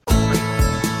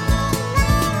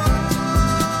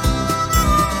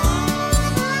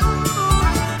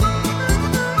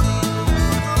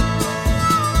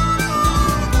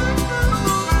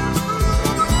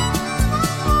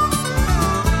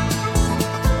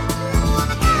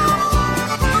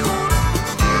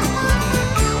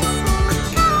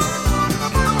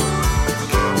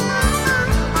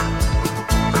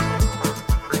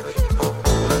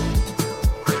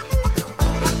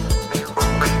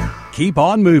Keep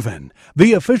On Moving,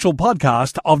 the official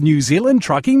podcast of New Zealand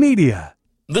Trucking Media.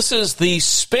 This is the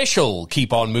special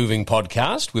Keep On Moving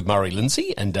podcast with Murray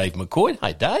Lindsay and Dave McCoy.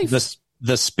 Hi, Dave.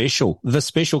 The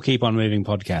special Keep On Moving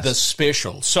podcast. The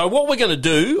special. So what we're going to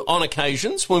do on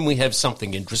occasions when we have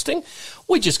something interesting,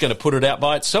 we're just going to put it out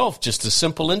by itself, just a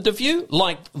simple interview.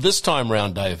 Like this time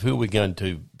round, Dave, who are we going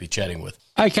to be chatting with?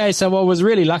 Okay, so I was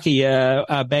really lucky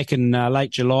back in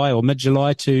late July or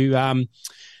mid-July to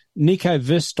Nico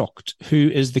Verstock, who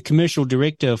is the commercial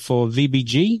director for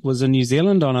VBG, was in New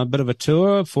Zealand on a bit of a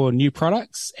tour for new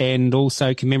products and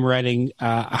also commemorating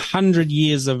 100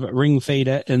 years of ring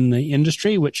feeder in the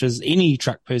industry, which, as any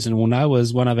truck person will know,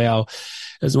 is one of our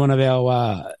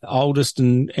oldest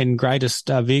and greatest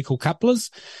vehicle couplers.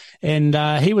 And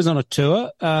he was on a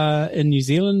tour in New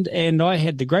Zealand, and I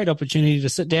had the great opportunity to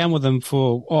sit down with him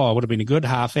for, it would have been a good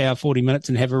half hour, 40 minutes,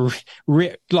 and have a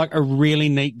really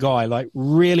neat guy, like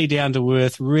really down to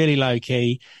earth, really low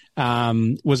key.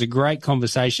 Was a great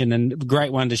conversation and a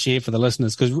great one to share for the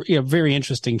listeners because, very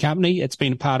interesting company. It's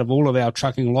been a part of all of our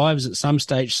trucking lives. At some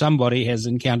stage, somebody has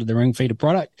encountered the ring feeder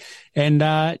product, and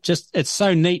it's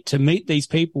so neat to meet these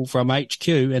people from HQ,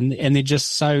 and they're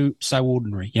just so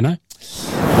ordinary,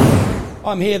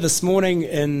 I'm here this morning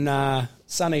in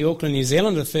sunny Auckland, New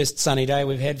Zealand, the first sunny day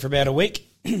we've had for about a week,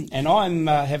 and I'm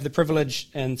have the privilege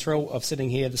and thrill of sitting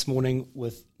here this morning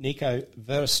with Nico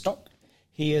Verstock.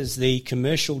 He is the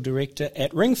commercial director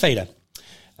at Ringfeeder,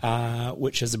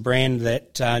 which is a brand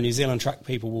that New Zealand truck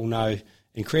people will know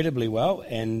incredibly well,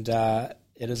 and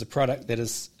it is a product that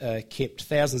has kept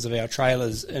thousands of our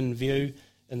trailers in view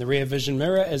in the rear vision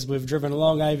mirror as we've driven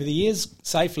along over the years,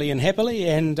 safely and happily.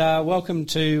 And welcome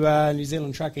to New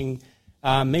Zealand Trucking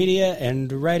Media and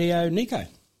Radio, Nico.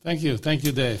 Thank you,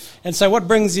 Dave. And so what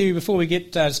brings you, before we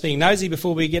get to being nosy,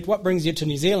 what brings you to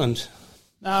New Zealand?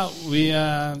 Now, we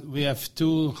have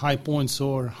two high points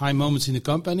or high moments in the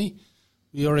company.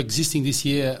 We are existing this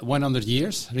year 100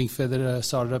 years. Ringfeeder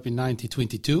started up in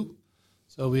 1922,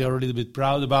 so we are a little bit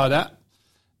proud about that.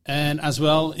 And as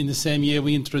well, in the same year,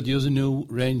 we introduced a new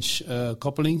range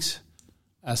couplings,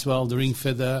 as well the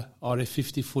Ringfeeder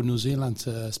RF50 for New Zealand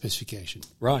specification.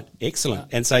 Right, excellent.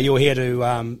 And so you're here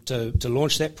to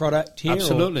launch that product here?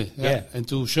 Absolutely, yeah. And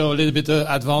to show a little bit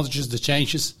the advantages, the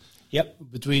changes. Yep.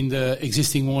 Between the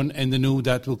existing one and the new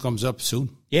that will comes up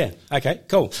soon. Yeah. Okay.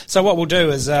 Cool. So what we'll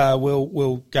do is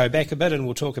we'll go back a bit and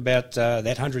we'll talk about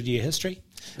that 100-year history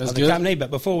of the company.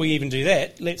 But before we even do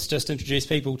that, let's just introduce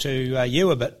people to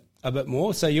you a bit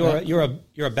more. So you're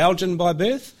a Belgian by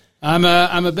birth. I'm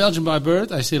a Belgian by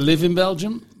birth. I still live in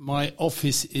Belgium. My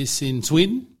office is in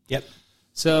Sweden. Yep.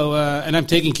 So, and I'm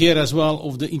taking care as well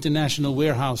of the international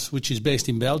warehouse, which is based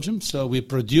in Belgium. So we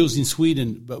produce in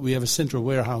Sweden, but we have a central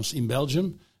warehouse in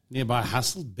Belgium, nearby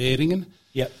Hasselt, Beringen.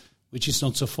 Yep. Which is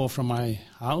not so far from my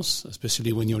house,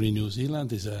 especially when you're in New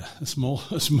Zealand. It's a small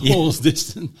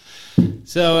distance.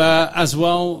 So, as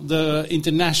well, the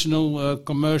international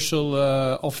commercial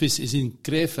office is in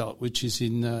Krefeld, which is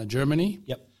in Germany.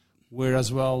 Yep. Where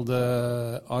as well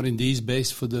the R&D is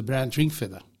based for the brand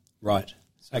Ringfeeder. Right.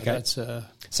 So okay.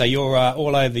 So you're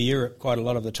all over Europe quite a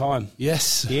lot of the time.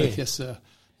 Yes. Yeah. Yes.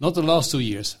 Not the last 2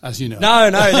 years, as you know. No,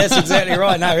 that's exactly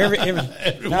right. No, everyone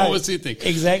was sitting.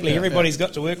 Exactly. Yeah, everybody's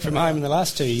got to work from home in the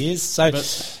last 2 years. So,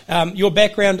 your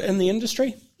background in the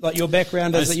industry, like your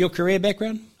background, is it your career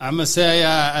background? I must say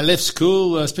I left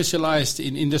school specialized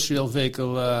in industrial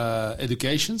vehicle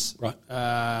educations. Right.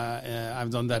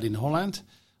 I've done that in Holland.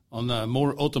 On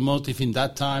more automotive in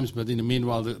that times, but in the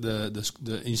meanwhile,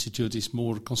 the institute is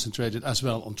more concentrated as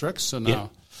well on trucks. So now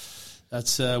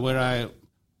that's where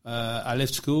I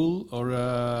left school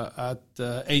at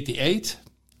 88,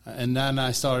 and then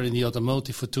I started in the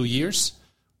automotive for 2 years.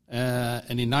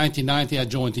 And in 1990, I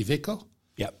joined Iveco.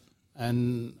 Yep.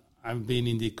 And I've been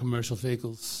in the commercial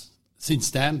vehicles since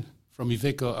then. From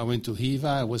Iveco, I went to Hiva.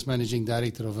 I was managing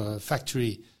director of a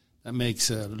factory that makes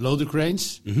loader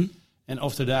cranes. Mm-hmm. And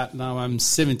after that, now I'm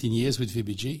 17 years with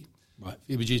VBG. Right.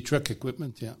 VBG truck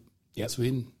equipment, yeah. Yep.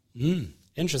 Sweden.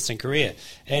 Interesting career.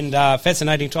 And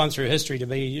fascinating time through history to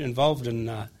be involved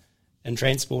in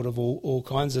transport of all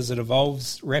kinds as it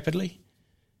evolves rapidly.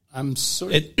 I'm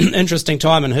sorry. Interesting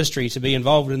time in history to be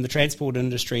involved in the transport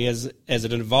industry as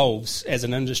it evolves as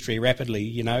an industry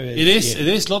rapidly, It is. It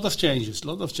is. A lot of changes.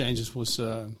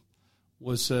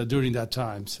 Was during that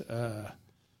times.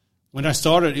 When I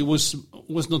started, it was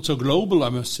not so global, I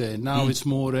must say. Now it's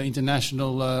more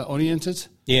international oriented.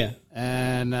 Yeah.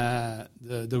 And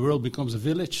the world becomes a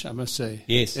village, I must say.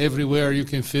 Yes. Everywhere you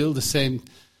can feel the same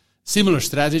similar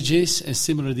strategies and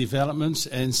similar developments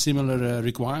and similar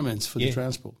requirements for the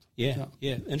transport. Yeah,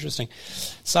 interesting.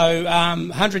 So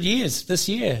 100 years this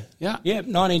year. Yeah,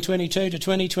 1922 to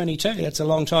 2022. That's a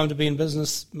long time to be in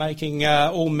business making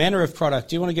all manner of product.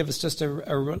 Do you want to give us just a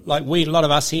lot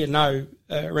of us here know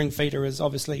ring feeder is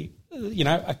obviously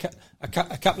a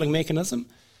coupling mechanism,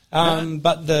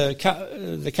 but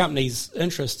the company's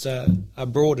interests are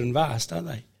broad and vast, aren't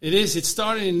they? It is. It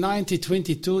started in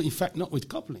 1922. In fact, not with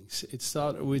couplings. It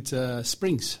started with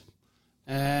springs.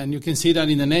 And you can see that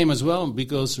in the name as well,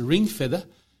 because ring feather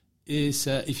is,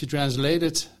 if you translate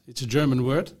it, it's a German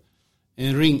word.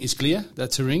 And ring is clear,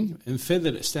 that's a ring. And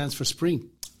feather stands for spring.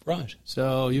 Right.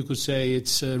 So you could say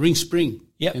it's ring spring.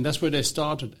 Yep. And that's where they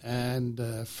started. And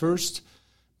first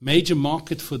major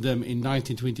market for them in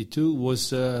 1922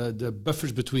 was the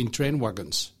buffers between train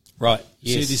wagons. Right.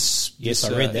 You Yes,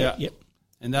 I read that. Yeah. Yep.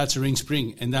 And that's a ring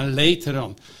spring. And then later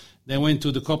on, they went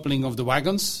to the coupling of the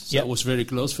wagons. So it was very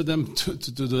close for them to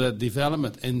do that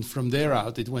development. And from there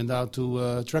out, it went out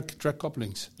to truck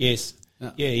couplings. Yes.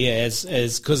 Yeah. As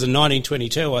because in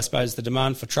 1922, I suppose the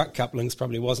demand for truck couplings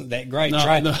probably wasn't that great.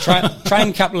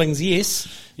 Train couplings, yes.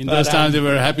 In those times, they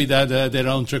were happy that their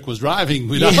own truck was driving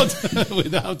without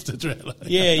the trailer.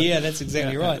 Yeah, that's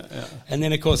exactly right. Yeah. And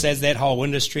then, of course, as that whole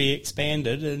industry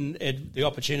expanded, and the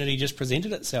opportunity just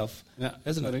presented itself,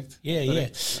 isn't it? Yeah.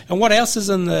 And what else is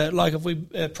in if we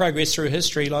progress through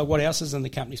history, what else is in the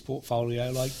company's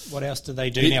portfolio? What else do they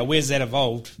do now? Where's that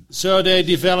evolved? So they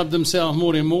developed themselves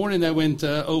more and more, and they went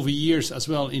over years as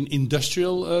well in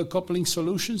industrial coupling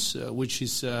solutions, which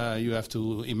is you have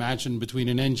to imagine between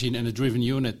an engine and a driven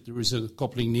unit, there is a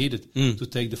coupling needed to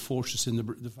take the forces and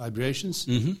the vibrations,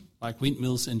 like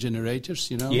windmills and generators,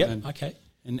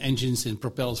 and engines and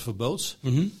propellers for boats.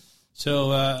 Mm-hmm.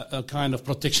 So a kind of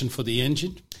protection for the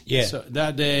engine. Yeah. So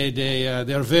that they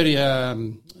are very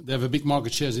they have a big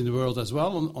market shares in the world as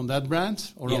well on that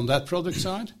brand or on that product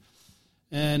side.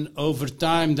 And over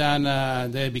time, then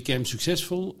they became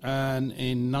successful. And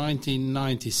in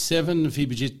 1997,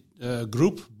 VBG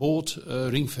Group bought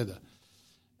Ring Feather.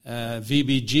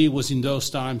 VBG was in those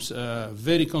times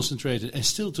very concentrated, and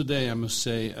still today, I must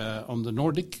say, on the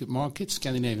Nordic market,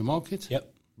 Scandinavian market. Yep.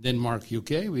 Denmark,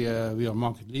 UK, we are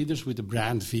market leaders with the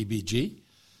brand VBG.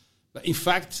 But in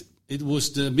fact, it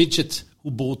was the midget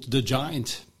who bought the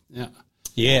giant.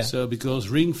 Yeah. So because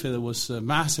Ring Feather was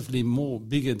massively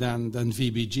bigger than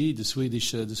VBG, the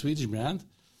Swedish brand,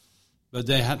 but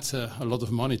they had a lot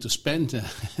of money to spend,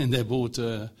 and they bought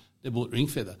Ring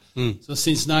Feather. So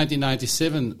since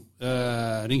 1997,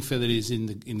 Ring Feather is in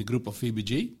the group of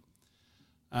VBG.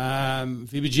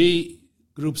 VBG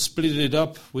Group split it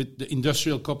up with the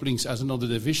industrial couplings as another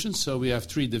division. So we have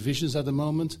 3 divisions at the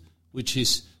moment, which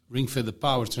is Ring Feather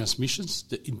Power Transmissions,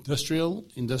 the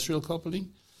industrial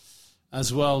coupling.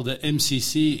 As well, the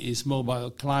MCC is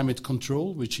Mobile Climate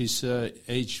Control, which is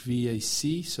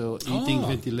HVAC, so heating,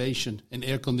 ventilation, and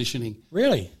air conditioning.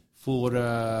 Really? For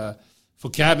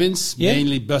cabins,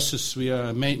 mainly buses. We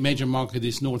are major market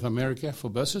is North America for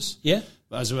buses. Yeah.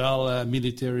 As well,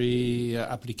 military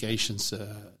applications,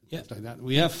 like that.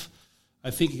 We have,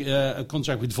 I think, a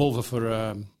contract with Volvo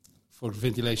for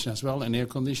ventilation as well and air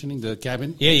conditioning, the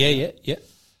cabin. Yeah.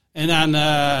 And then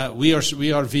we are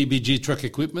VBG Truck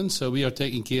Equipment, so we are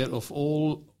taking care of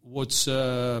all what's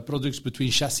products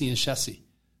between chassis and chassis.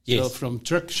 Yes. So from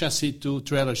truck chassis to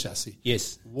trailer chassis.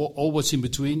 Yes. All what's in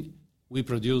between, we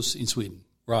produce in Sweden.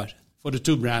 Right. For the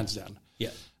 2 brands then. Yeah.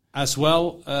 As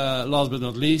well, last but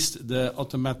not least, the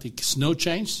automatic snow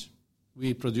chains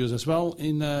we produce as well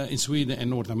in Sweden and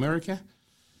North America.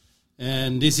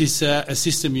 And this is a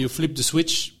system you flip the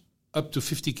switch up to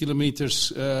 50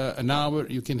 kilometers an hour.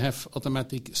 You can have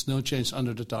automatic snow chains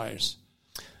under the tires.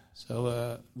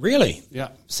 So really, yeah.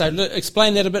 So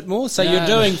explain that a bit more. So you're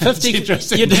doing 50.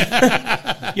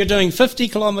 You're doing 50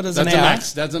 kilometers an hour.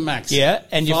 That's a max. Yeah,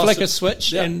 and you flick a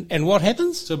switch, and what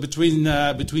happens? So between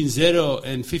 0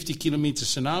 and 50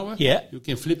 kilometers an hour, you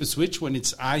can flip a switch when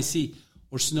it's icy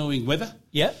or snowing weather.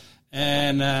 Yeah.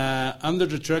 And under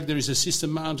the truck there is a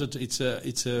system mounted.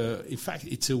 In fact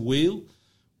it's a wheel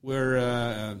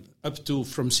where up to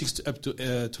 6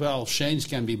 to 12 chains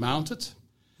can be mounted.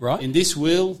 Right. In this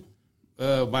wheel,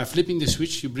 by flipping the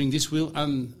switch, you bring this wheel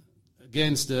on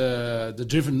against the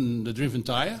driven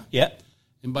tire. Yeah.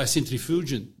 And by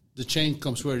centrifugation, the chain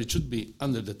comes where it should be,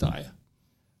 under the tire.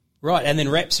 Right, and then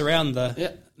wraps around the...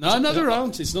 Yeah. No, not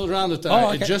around. It's not around the tire. Oh,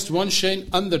 okay. It's just one chain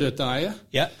under the tire.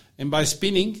 Yeah. And by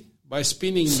spinning, by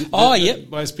spinning,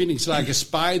 it's like a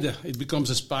spider. It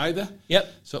becomes a spider.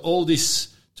 Yep. So all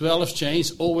this 12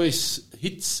 chains always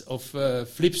hits of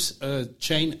flips a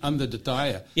chain under the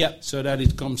tire. Yep. So that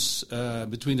it comes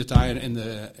between the tire and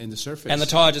the surface. And the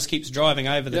tire just keeps driving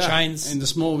over the chains. And the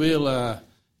small wheel,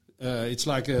 it's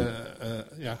like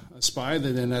a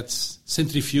spider, then that's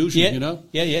centrifusion, you know?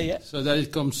 Yeah. So that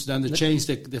it comes, then the chains,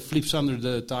 they flips under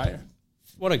the tire.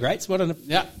 What a great system.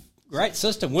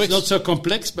 Works. It's not so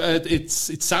complex, but it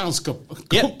sounds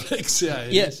complex. Yeah,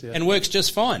 it is, and works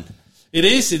just fine. It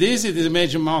is. It is a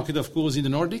major market, of course, in the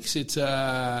Nordics. It's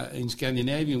in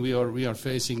Scandinavia. We are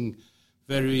facing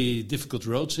very difficult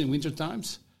roads in winter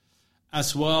times.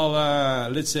 As well,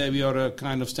 let's say we are a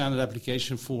kind of standard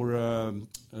application for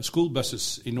school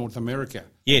buses in North America.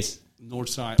 Yes. North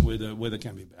side where the weather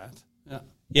can be bad. Yeah.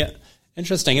 Yeah.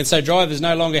 Interesting. And so drivers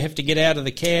no longer have to get out of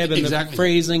the cab and the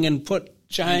freezing and put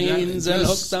chains and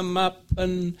hook them up.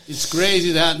 And it's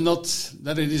crazy that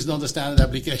it is not a standard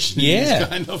application in this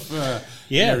kind of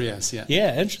areas.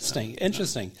 Yeah,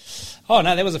 interesting. Oh,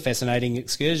 no, that was a fascinating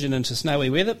excursion into snowy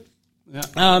weather.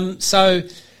 Yeah. So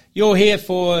you're here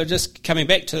for just coming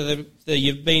back to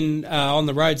you've been on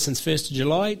the road since 1st of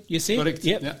July, you said? Correct.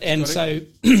 Yep. Yeah, and correct. So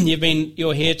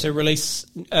you're here to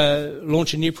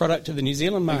launch a new product to the New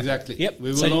Zealand market. Exactly. Yep.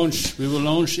 We will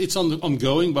launch. It's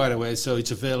ongoing, by the way, so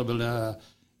it's available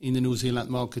in the New Zealand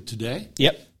market today.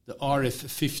 Yep. The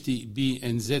RF50 B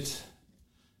and Z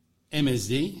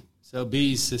MSD. So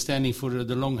B is standing for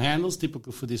the long handles,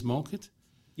 typical for this market.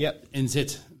 Yep. And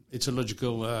Z, it's a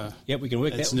logical. We can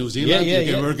work that. It's New Zealand.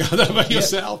 You can work out that by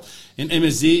yourself. And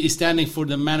MSD is standing for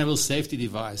the manual safety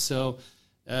device. So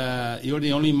you're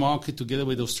the only market, together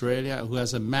with Australia, who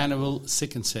has a manual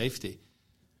second safety,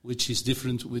 which is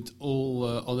different with all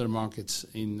other markets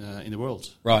in the world.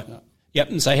 Right. Yep.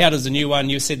 And so how does the new one?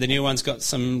 You said the new one's got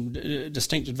some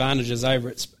distinct advantages over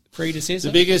its predecessor.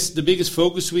 The biggest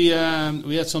focus we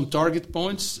had some target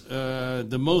points.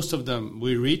 The most of them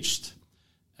we reached.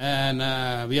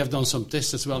 And we have done some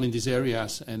tests as well in these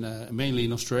areas, and mainly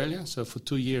in Australia. So for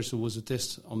 2 years, there was a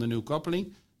test on the new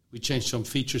coupling. We changed some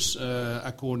features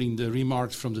according to the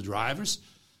remarks from the drivers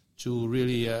to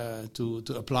really to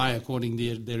apply according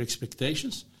to their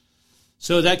expectations.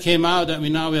 So that came out that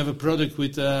we have a product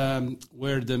with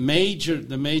where the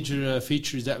major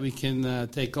feature is that we can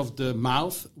take off the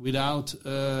mouth without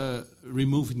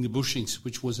removing the bushings,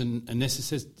 which was a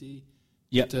necessity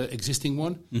with the existing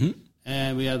one. Mm-hmm.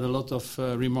 And we had a lot of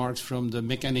remarks from the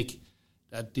mechanic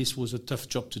that this was a tough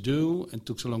job to do and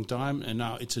took a long time. And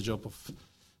now it's a job of,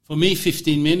 for me,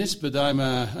 15 minutes. But I'm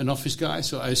an office guy,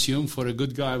 so I assume for a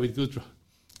good guy with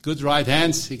good right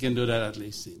hands, he can do that at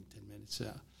least in 10 minutes.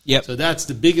 Yep. So that's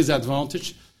the biggest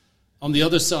advantage. On the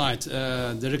other side,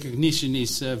 the recognition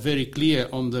is very clear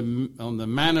on the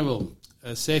manual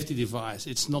safety device.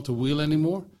 It's not a wheel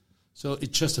anymore. So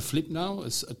it's just a flip now.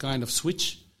 It's a kind of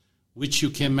switch, which you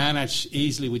can manage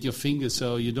easily with your fingers,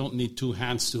 so you don't need two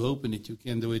hands to open it. You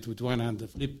can do it with one hand,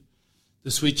 flip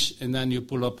the switch, and then you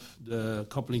pull up the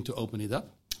coupling to open it up.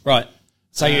 Right.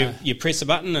 So you press a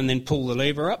button and then pull the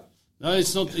lever up? No,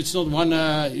 it's not one.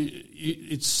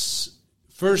 It's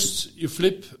first you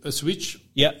flip a switch,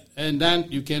 and then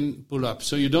you can pull up.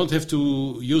 So you don't have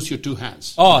to use your two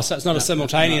hands. Oh, so it's not a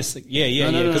simultaneous thing.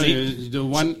 Yeah. No. You do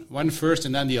one first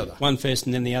and then the other. One first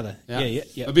and then the other.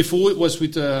 Yeah. But before it was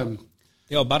with the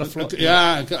old butterfly.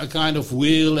 A kind of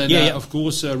wheel, and of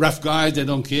course, rough guys, they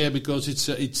don't care because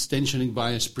it's tensioning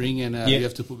by a spring, and you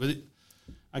have to put. But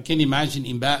I can imagine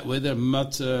in bad weather,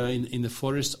 mud in the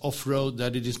forest, off road,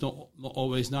 that it is not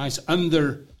always nice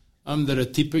under a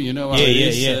tipper. You know how it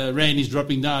is. Rain is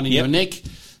dropping down in your neck.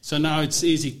 So now it's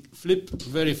easy. Flip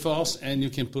very fast, and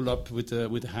you can pull up with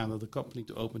the hand of the coupling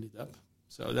to open it up.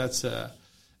 So that's.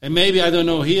 And maybe, I don't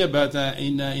know here, but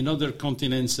in other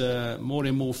continents, more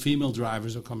and more female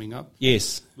drivers are coming up.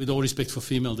 Yes. With all respect for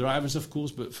female drivers, of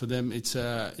course, but for them, it's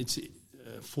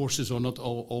forces are not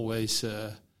always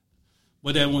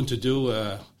what they want to do.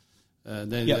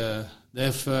 They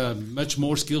have much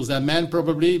more skills than men,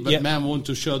 probably, but men want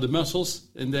to show the muscles,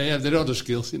 and they have their other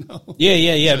skills,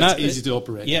 Yeah. So it's easy to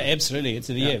operate. Yeah, absolutely. It's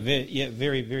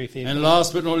very, very fair. And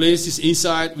last but not least is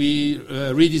inside. We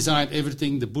redesigned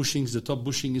everything. The bushings, the top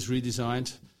bushing is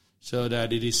redesigned so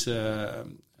that it is.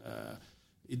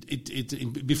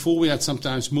 Before we had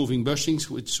sometimes moving bushings,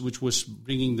 which was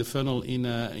bringing the funnel in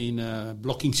a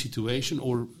blocking situation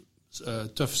or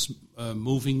tough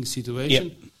moving situation.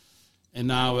 Yep. And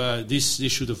now this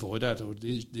should avoid that, or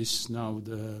this now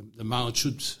the mount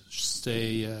should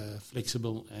stay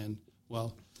flexible and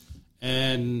well.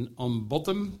 And on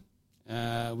bottom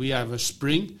we have a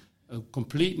spring, a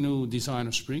complete new design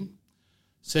of spring.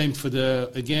 Same for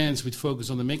with focus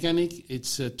on the mechanic.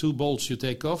 It's 2 bolts you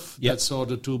take off. Yep. That's all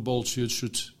the 2 bolts you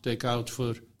should take out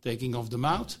for taking off the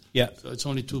mount. Yeah. So it's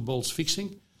only 2 bolts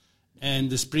fixing. And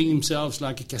the spring himself is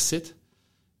like a cassette.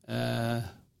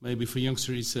 Maybe for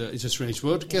youngsters it's a strange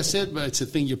word, cassette, but it's a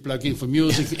thing you plug in for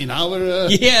music in our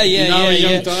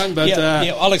young time. But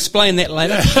I'll explain that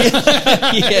later.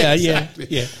 Exactly.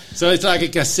 Yeah. So it's like a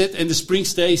cassette, and the spring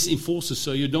stays in forces,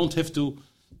 so you don't have to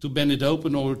bend it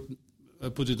open or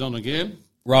put it on again.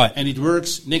 Right. And it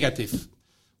works negative,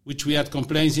 which we had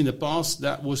complaints in the past.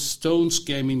 That was stones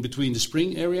came in between the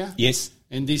spring area. Yes.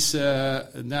 And this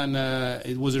then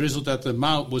it was a result that the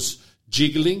mount was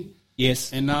jiggling.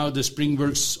 Yes. And now the spring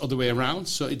works all the way around,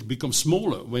 so it becomes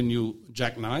smaller when you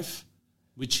jackknife,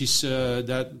 which is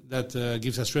that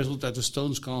gives us result that the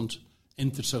stones can't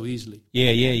enter so easily.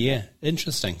 Yeah.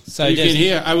 Interesting. So you can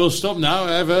hear. I will stop now.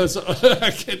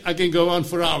 I can go on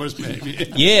for hours,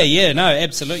 maybe. Yeah. No,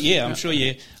 absolutely. Yeah, I'm sure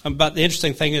you. But the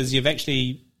interesting thing is you've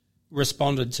actually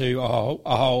responded to a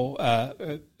whole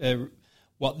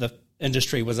what the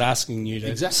industry was asking you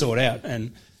to sort out,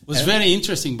 and it was very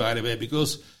interesting, by the way,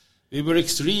 because we were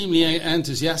extremely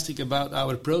enthusiastic about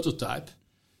our prototype,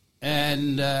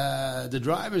 and the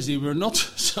drivers, they were not.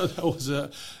 So that was a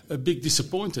big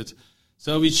disappointed.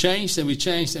 So we changed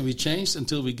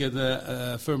until we get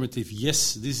a affirmative,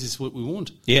 yes, this is what we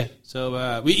want. Yeah.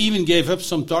 So we even gave up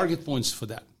some target points for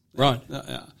that. Right.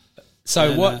 Yeah.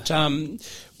 So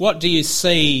what do you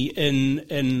see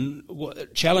in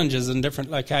challenges in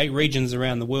different regions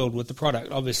around the world with the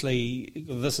product? Obviously,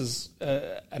 this is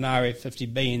an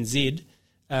RF50B and Z.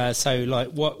 So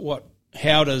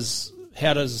how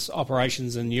does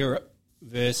operations in Europe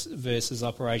versus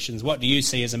operations? What do you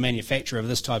see as a manufacturer of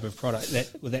this type of product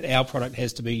that our product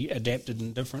has to be adapted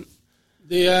and different?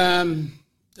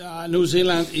 New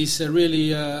Zealand is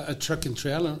really a truck and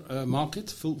trailer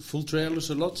market, full trailers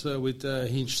a lot with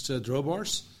hinged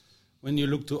drawbars. When you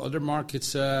look to other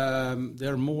markets,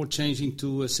 they're more changing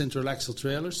to central axle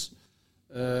trailers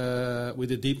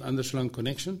with a deep underslung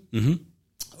connection. Mm-hmm.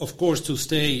 Of course, to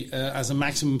stay as a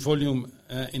maximum volume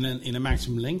in a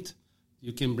maximum length,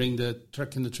 you can bring the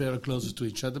truck and the trailer closer to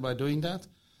each other by doing that.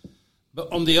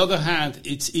 But on the other hand,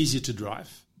 it's easier to drive.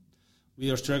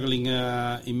 We are struggling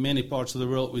in many parts of the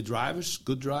world with drivers,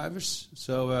 good drivers.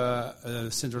 So a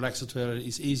central axle trailer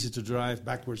is easier to drive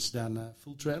backwards than a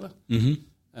full trailer.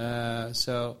 Mm-hmm.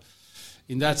 So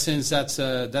in that sense, that's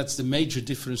the major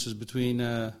differences between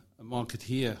a market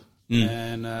here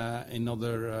and in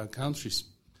other countries.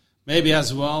 Maybe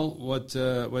as well, what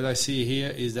I see here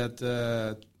is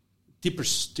that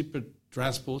tipper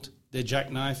transport, they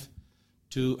jackknife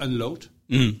to unload.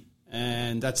 Mm.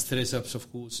 And that stress ups, of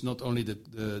course, not only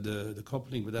the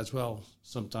coupling, but as well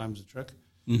sometimes the truck.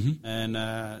 Mm-hmm. And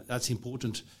that's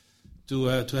important to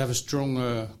have a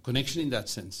strong connection in that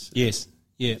sense. Yes,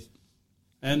 yeah.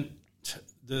 And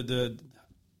the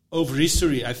over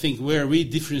history, I think where we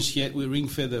differentiate with ring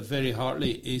feather very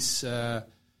hardly is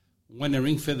when a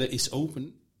ring feather is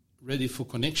open, ready for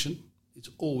connection, it's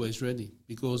always ready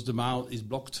because the mouth is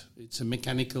blocked. It's a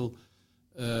mechanical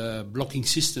blocking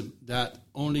system that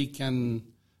only can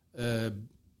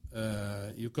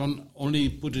you can only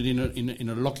put it in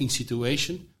a locking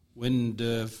situation when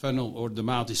the funnel or the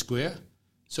mouth is square.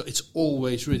 So it's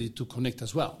always ready to connect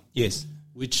as well. Yes,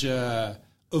 which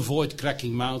avoid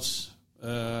cracking mouths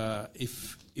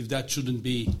if that shouldn't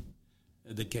be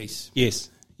the case. Yes.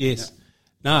 Yeah.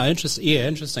 No, interesting. Yeah,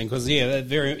 interesting because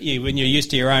when you're used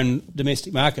to your own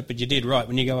domestic market, but you did right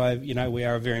when you go over. We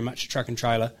are very much a truck and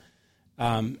trailer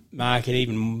market,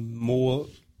 even more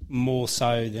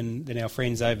so than our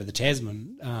friends over the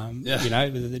Tasman.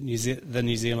 The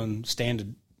New Zealand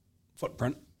standard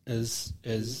footprint is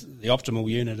the optimal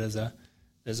unit as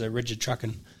a rigid truck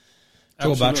and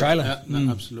drawbar trailer.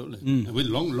 Absolutely. With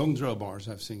long drawbars,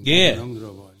 I've seen. Yeah. Long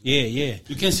drawbars. Yeah.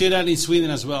 You can see that in Sweden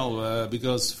as well,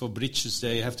 because for bridges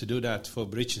they have to do that. For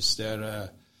bridges, their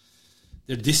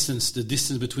distance, the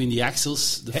distance between the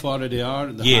axles, the farther they are,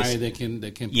 the higher they can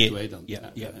put weight on. Yeah.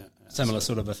 Similar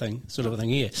sort of a thing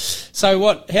here.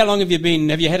 So how long have you been?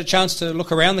 Have you had a chance to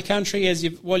look around the country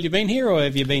while you've been here, or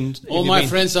have you been? All my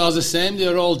friends are the same.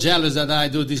 They're all jealous that I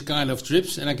do this kind of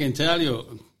trips, and I can tell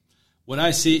you, what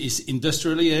I see is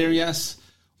industrial areas,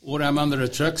 or I'm under a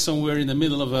truck somewhere in the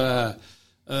middle of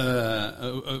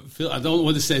I don't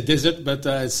want to say desert,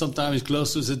 but sometimes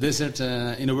close to the desert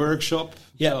in a workshop.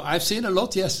 Yeah, so I've seen a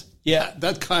lot. Yes, yeah,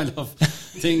 that kind of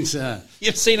things.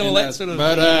 You've seen all that sort of.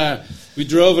 But we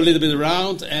drove a little bit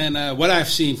around, and what I've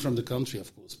seen from the country,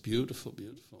 of course, beautiful.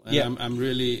 And I'm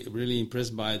really, really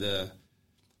impressed by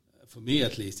for me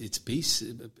at least, it's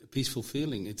a peaceful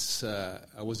feeling. It's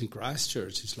I was in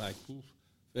Christchurch. It's like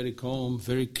very calm,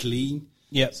 very clean.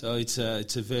 Yeah. So it's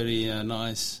a very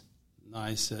nice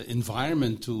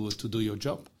environment to do your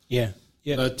job. Yeah.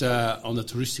 Yeah. But on the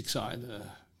touristic side,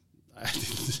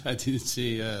 I didn't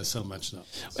see so much. No.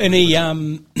 Any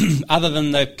other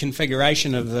than the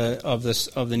configuration of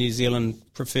the New Zealand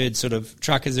preferred sort of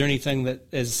truck? Is there anything that,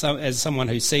 as someone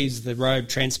who sees the road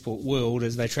transport world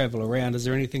as they travel around, is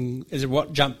there anything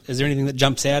that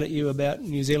jumps out at you about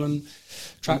New Zealand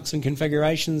trucks and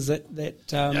configurations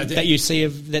that you see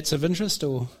that's of interest?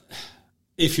 Or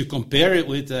if you compare it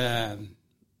with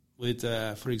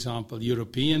for example,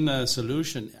 European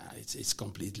solution, it's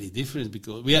completely different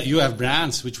because you have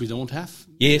brands which we don't have.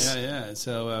 Yes. Yeah.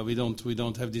 So we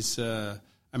don't have this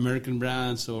American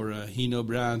brands or Hino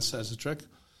brands as a truck.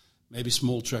 Maybe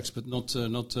small trucks, but not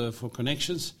for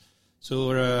connections.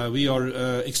 So we are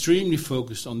extremely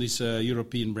focused on these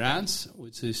European brands,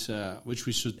 which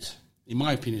we should, in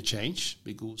my opinion, change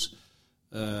because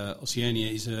Oceania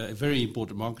is a very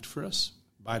important market for us.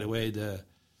 By the way, the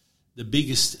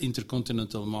biggest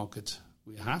intercontinental market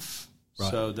we have. Right.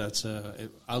 So that's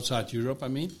outside Europe, I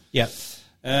mean. Yeah.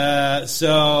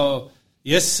 So,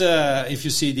 yes, if you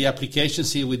see the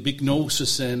applications here with big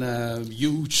noses and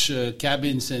huge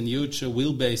cabins and huge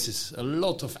wheelbases, a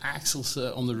lot of axles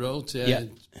on the road.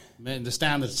 Man, the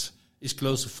standard is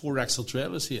close to 4-axle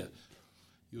trailers here.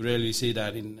 You rarely see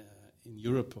that in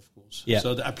Europe, of course. Yeah.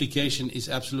 So the application is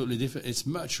absolutely different. It's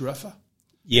much rougher.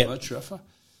 Yeah. Much rougher.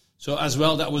 So as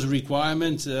well, that was a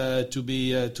requirement to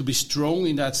be strong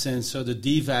in that sense. So the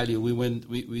D value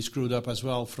we screwed up as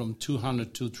well from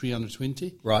 200 to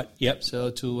 320. Right. Yep.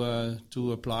 So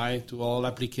to apply to all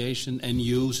application and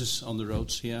users on the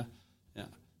roads here, yeah,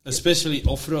 especially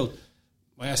off road.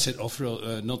 When I said off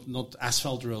road, not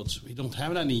asphalt roads. We don't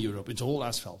have that in Europe. It's all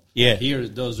asphalt. Yeah. Here,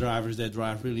 those drivers they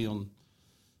drive really on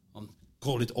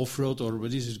call it off road or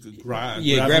what is it?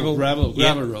 Gravel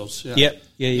roads. Yeah. Yep.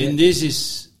 Yeah. And this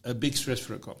is a big stress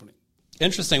for a company.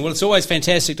 Interesting. Well, it's always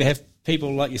fantastic to have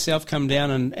people like yourself come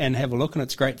down and have a look, and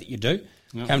it's great that you do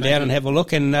come down and have a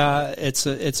look. And it's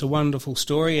a wonderful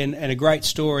story and a great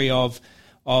story of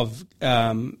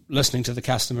listening to the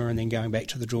customer and then going back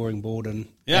to the drawing board and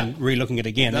re-looking it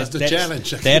again. That's the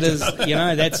challenge. That is,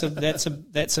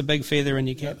 that's a big feather in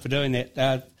your cap for doing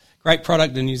that. Great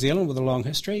product in New Zealand with a long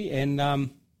history, and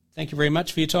thank you very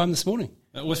much for your time this morning.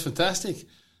 That was fantastic.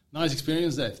 Nice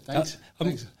experience, Dave. Thanks.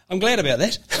 I'm glad about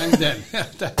that. Thanks,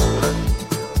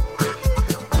 Dan.